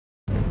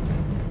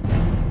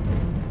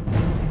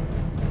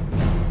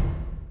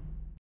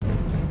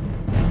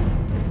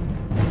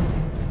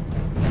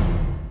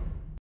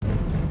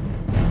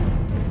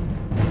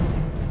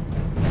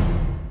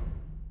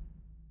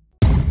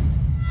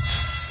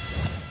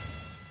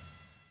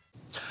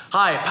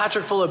Hi,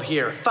 Patrick Fulop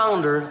here,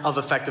 founder of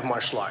Effective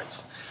Martial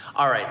Arts.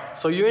 Alright,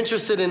 so you're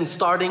interested in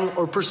starting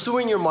or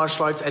pursuing your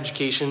martial arts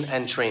education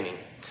and training.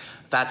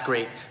 That's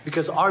great,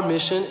 because our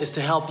mission is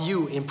to help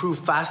you improve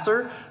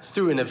faster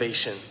through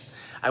innovation.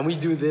 And we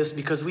do this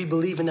because we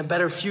believe in a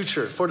better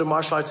future for the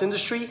martial arts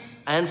industry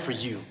and for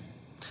you.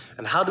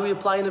 And how do we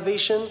apply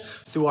innovation?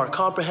 Through our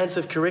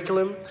comprehensive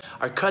curriculum,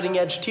 our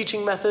cutting-edge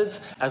teaching methods,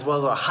 as well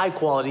as our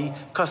high-quality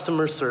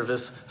customer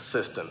service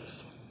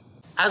systems.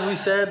 As we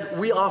said,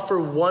 we offer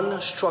one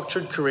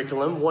structured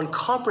curriculum, one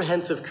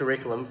comprehensive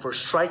curriculum for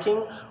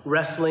striking,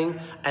 wrestling,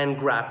 and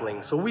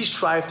grappling. So we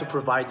strive to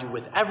provide you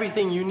with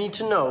everything you need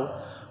to know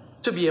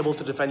to be able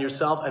to defend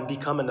yourself and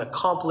become an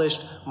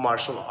accomplished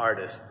martial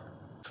artist.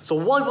 So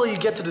what will you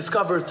get to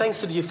discover thanks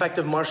to the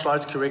Effective Martial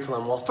Arts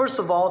curriculum? Well, first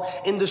of all,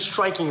 in the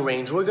striking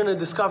range, we're going to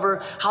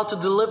discover how to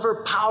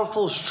deliver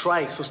powerful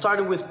strikes. So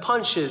starting with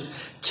punches,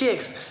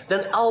 kicks,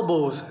 then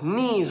elbows,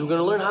 knees. We're going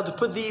to learn how to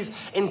put these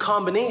in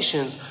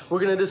combinations.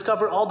 We're going to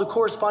discover all the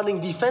corresponding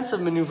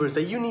defensive maneuvers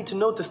that you need to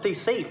know to stay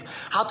safe,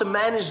 how to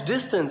manage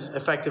distance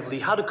effectively,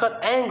 how to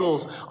cut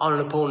angles on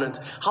an opponent,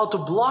 how to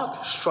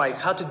block strikes,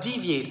 how to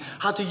deviate,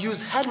 how to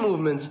use head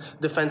movements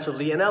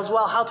defensively, and as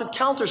well how to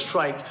counter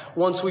strike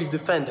once we've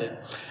defended.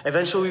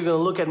 Eventually, we're going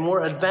to look at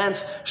more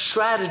advanced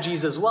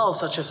strategies as well,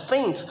 such as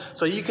feints,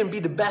 so you can be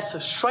the best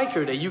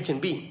striker that you can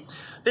be.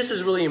 This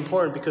is really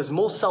important because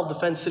most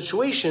self-defense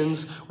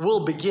situations will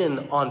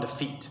begin on the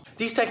feet.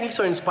 These techniques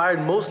are inspired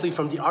mostly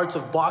from the arts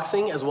of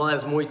boxing as well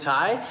as Muay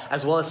Thai,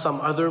 as well as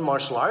some other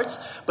martial arts,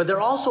 but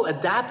they're also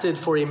adapted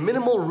for a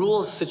minimal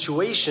rules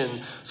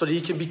situation so that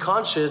you can be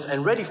conscious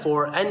and ready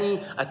for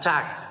any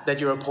attack that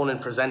your opponent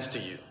presents to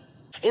you.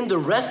 In the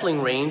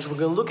wrestling range, we're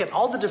going to look at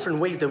all the different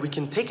ways that we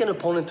can take an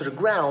opponent to the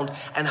ground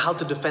and how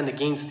to defend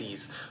against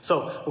these.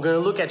 So we're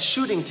going to look at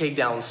shooting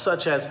takedowns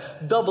such as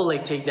double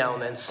leg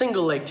takedown and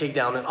single leg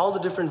takedown and all the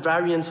different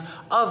variants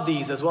of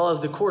these, as well as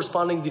the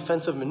corresponding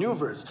defensive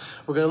maneuvers.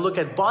 We're going to look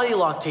at body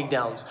lock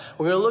takedowns.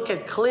 We're going to look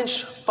at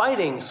clinch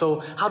fighting, so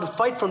how to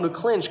fight from the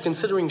clinch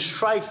considering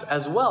strikes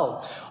as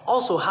well.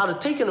 Also, how to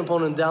take an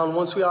opponent down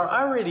once we are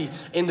already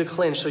in the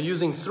clinch, so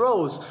using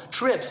throws,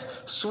 trips,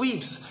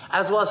 sweeps,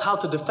 as well as how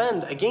to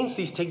defend against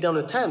these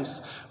takedown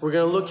attempts. We're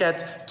going to look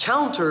at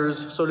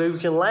counters so that we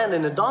can land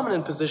in a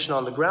dominant position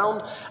on the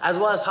ground, as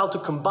well as how to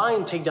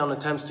combine takedown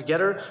attempts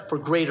together for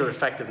greater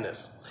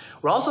effectiveness.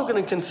 We're also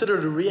going to consider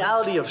the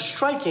reality of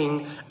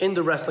striking in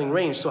the wrestling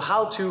range, so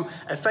how to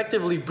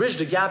effectively bridge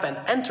the gap and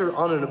enter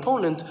on an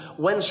opponent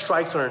when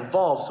strikes are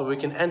involved, so we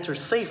can enter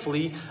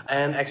safely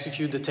and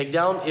execute the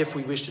takedown if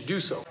we wish to do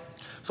so.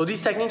 So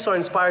these techniques are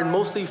inspired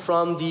mostly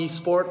from the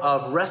sport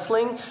of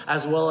wrestling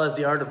as well as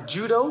the art of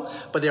judo,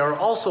 but they are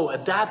also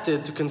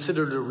adapted to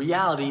consider the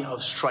reality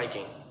of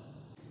striking.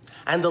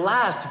 And the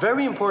last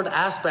very important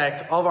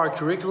aspect of our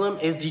curriculum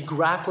is the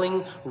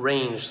grappling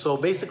range. So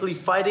basically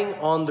fighting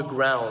on the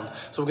ground.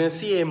 So we're going to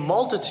see a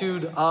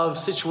multitude of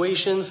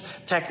situations,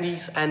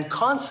 techniques, and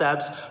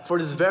concepts for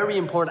this very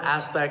important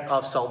aspect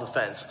of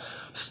self-defense.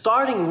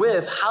 Starting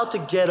with how to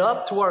get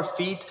up to our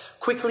feet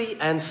quickly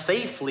and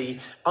safely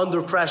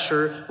under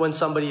pressure when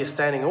somebody is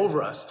standing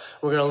over us.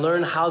 We're going to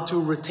learn how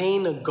to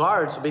retain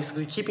guard, so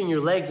basically keeping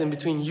your legs in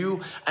between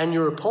you and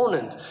your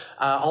opponent.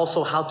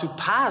 Also how to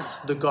pass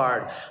the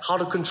guard, how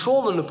to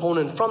control an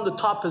opponent from the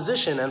top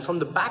position and from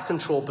the back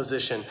control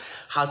position,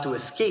 how to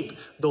escape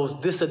those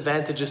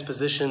disadvantageous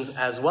positions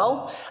as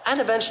well, and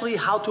eventually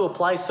how to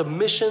apply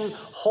submission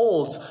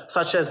holds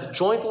such as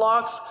joint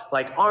locks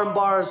like arm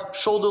bars,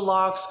 shoulder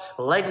locks,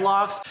 leg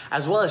locks,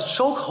 as well as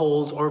choke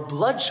holds or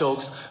blood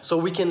chokes, so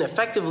we can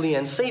effectively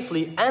and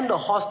safely end a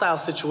hostile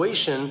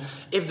situation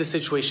if the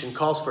situation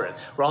calls for it.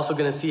 We're also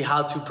going to see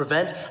how to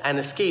prevent and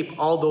escape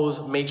all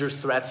those major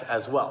threats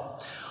as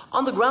well.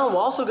 On the ground, we're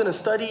also going to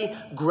study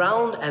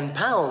ground and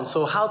pound,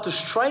 so how to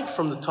strike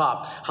from the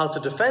top, how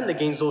to defend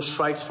against those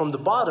strikes from the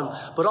bottom,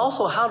 but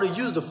also how to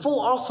use the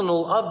full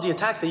arsenal of the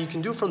attacks that you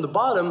can do from the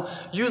bottom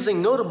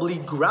using notably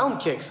ground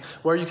kicks,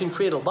 where you can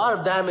create a lot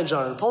of damage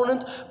on an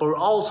opponent, but we're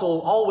also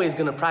always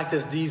going to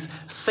practice these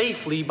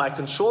safely by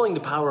controlling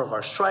the power of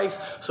our strikes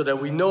so that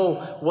we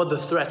know what the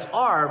threats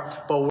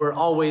are, but we're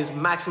always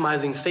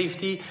maximizing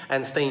safety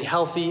and staying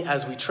healthy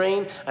as we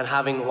train and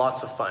having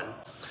lots of fun.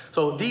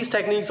 So these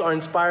techniques are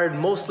inspired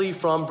mostly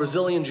from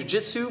Brazilian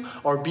Jiu-Jitsu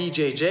or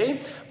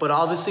BJJ, but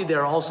obviously they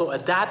are also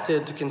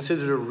adapted to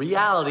consider the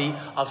reality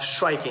of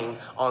striking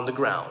on the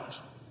ground.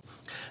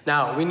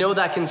 Now, we know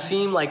that can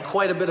seem like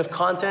quite a bit of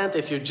content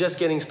if you're just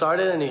getting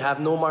started and you have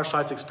no martial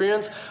arts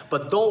experience,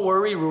 but don't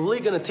worry, we're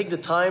really going to take the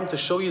time to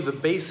show you the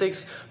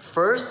basics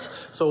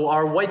first. So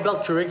our white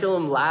belt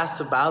curriculum lasts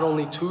about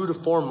only 2 to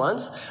 4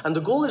 months, and the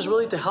goal is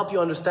really to help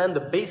you understand the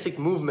basic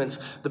movements,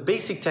 the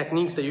basic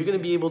techniques that you're going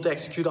to be able to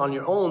execute on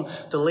your own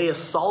to lay a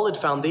solid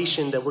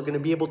foundation that we're going to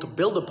be able to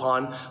build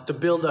upon to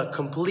build a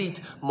complete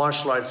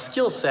martial arts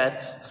skill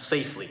set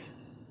safely.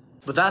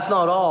 But that's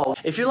not all.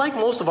 If you're like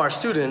most of our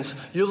students,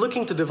 you're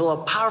looking to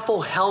develop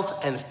powerful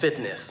health and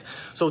fitness.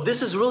 So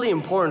this is really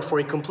important for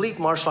a complete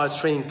martial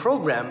arts training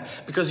program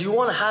because you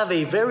want to have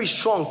a very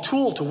strong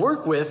tool to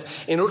work with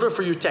in order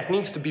for your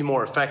techniques to be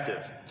more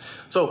effective.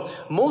 So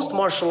most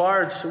martial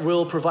arts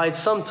will provide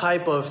some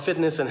type of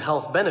fitness and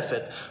health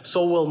benefit.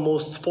 So will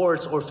most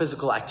sports or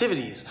physical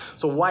activities.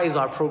 So why is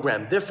our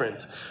program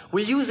different?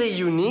 We use a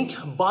unique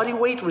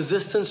bodyweight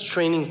resistance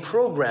training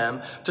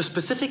program to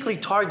specifically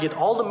target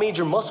all the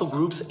major muscle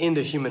groups in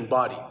the human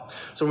body.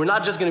 So we're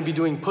not just going to be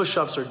doing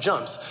push-ups or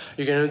jumps.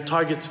 You're going to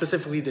target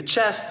specifically the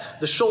chest,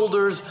 the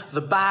shoulders,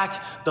 the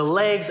back, the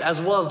legs,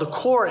 as well as the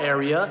core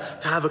area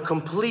to have a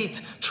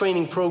complete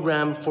training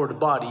program for the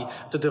body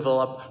to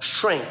develop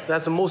strength.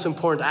 That's the most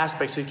important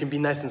aspect so you can be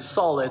nice and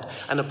solid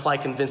and apply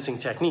convincing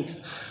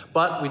techniques.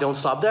 But we don't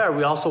stop there.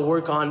 We also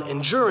work on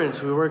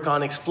endurance. We work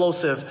on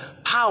explosive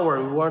power.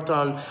 We work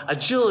on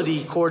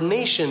agility,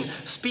 coordination,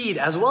 speed,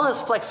 as well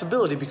as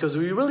flexibility because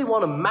we really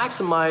want to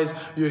maximize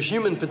your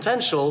human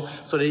potential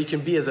so that you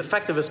can be as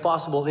effective as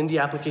possible in the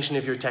application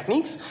of your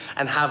techniques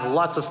and have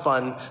lots of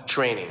fun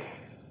training.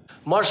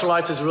 Martial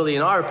arts is really,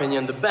 in our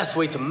opinion, the best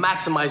way to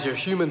maximize your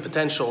human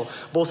potential,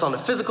 both on the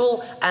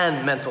physical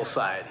and mental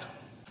side.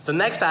 The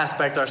next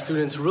aspect our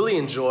students really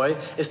enjoy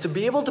is to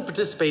be able to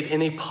participate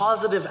in a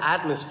positive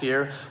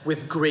atmosphere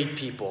with great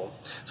people.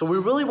 So we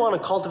really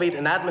want to cultivate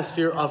an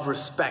atmosphere of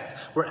respect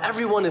where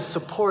everyone is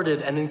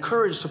supported and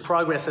encouraged to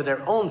progress at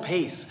their own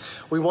pace.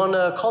 We want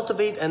to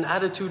cultivate an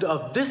attitude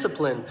of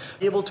discipline,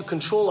 be able to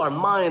control our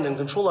mind and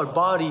control our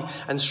body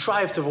and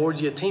strive toward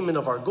the attainment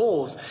of our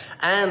goals.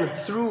 And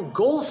through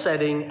goal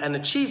setting and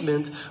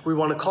achievement, we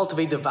want to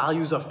cultivate the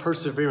values of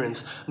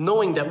perseverance,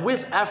 knowing that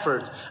with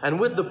effort and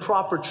with the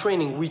proper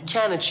training, we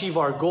can achieve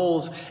our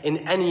goals in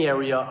any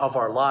area of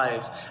our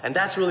lives. And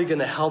that's really going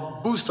to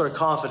help boost our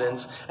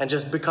confidence and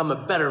just become a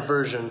better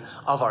version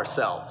of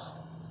ourselves.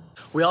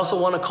 We also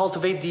want to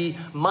cultivate the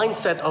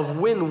mindset of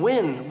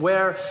win-win,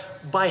 where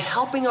by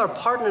helping our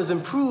partners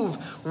improve,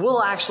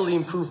 we'll actually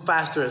improve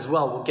faster as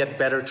well. We'll get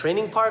better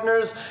training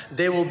partners,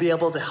 they will be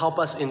able to help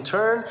us in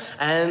turn,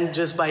 and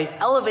just by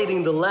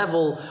elevating the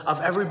level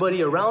of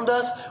everybody around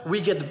us,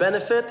 we get the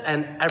benefit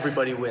and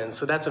everybody wins.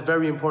 So that's a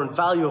very important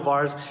value of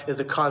ours, is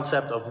the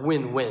concept of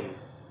win-win.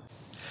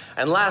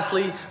 And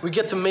lastly, we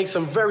get to make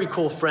some very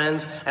cool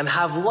friends and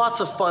have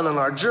lots of fun on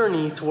our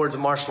journey towards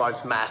martial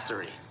arts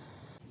mastery.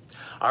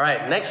 All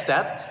right, next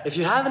step, if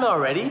you haven't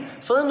already,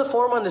 fill in the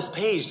form on this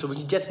page so we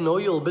can get to know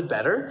you a little bit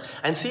better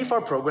and see if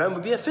our program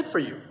would be a fit for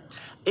you.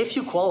 If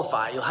you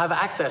qualify, you'll have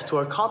access to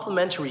our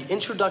complimentary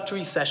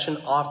introductory session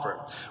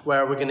offer,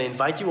 where we're going to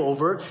invite you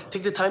over,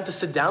 take the time to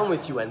sit down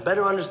with you and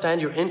better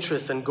understand your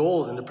interests and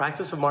goals in the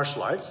practice of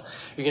martial arts.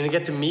 You're going to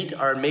get to meet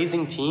our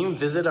amazing team,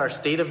 visit our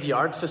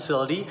state-of-the-art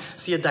facility,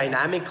 see a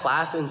dynamic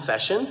class in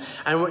session,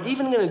 and we're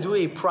even going to do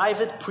a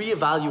private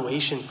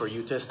pre-evaluation for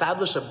you to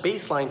establish a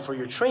baseline for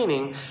your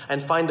training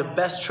and find the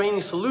best training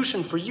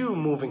solution for you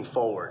moving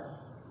forward.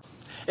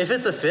 If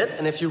it's a fit,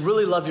 and if you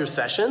really love your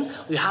session,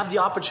 you have the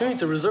opportunity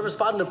to reserve a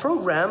spot in the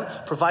program,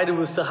 provided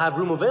we still have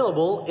room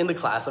available in the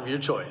class of your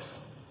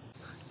choice.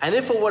 And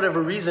if for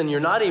whatever reason you're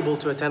not able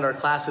to attend our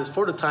classes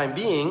for the time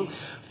being,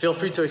 feel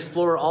free to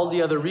explore all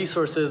the other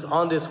resources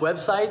on this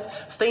website.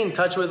 Stay in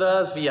touch with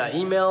us via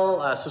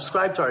email,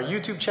 subscribe to our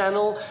YouTube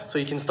channel so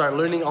you can start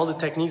learning all the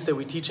techniques that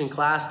we teach in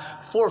class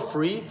for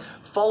free.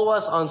 Follow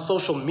us on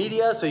social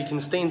media so you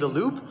can stay in the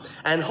loop.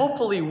 And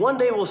hopefully one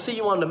day we'll see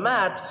you on the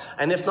mat,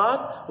 and if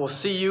not, we'll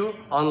see you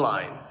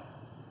online.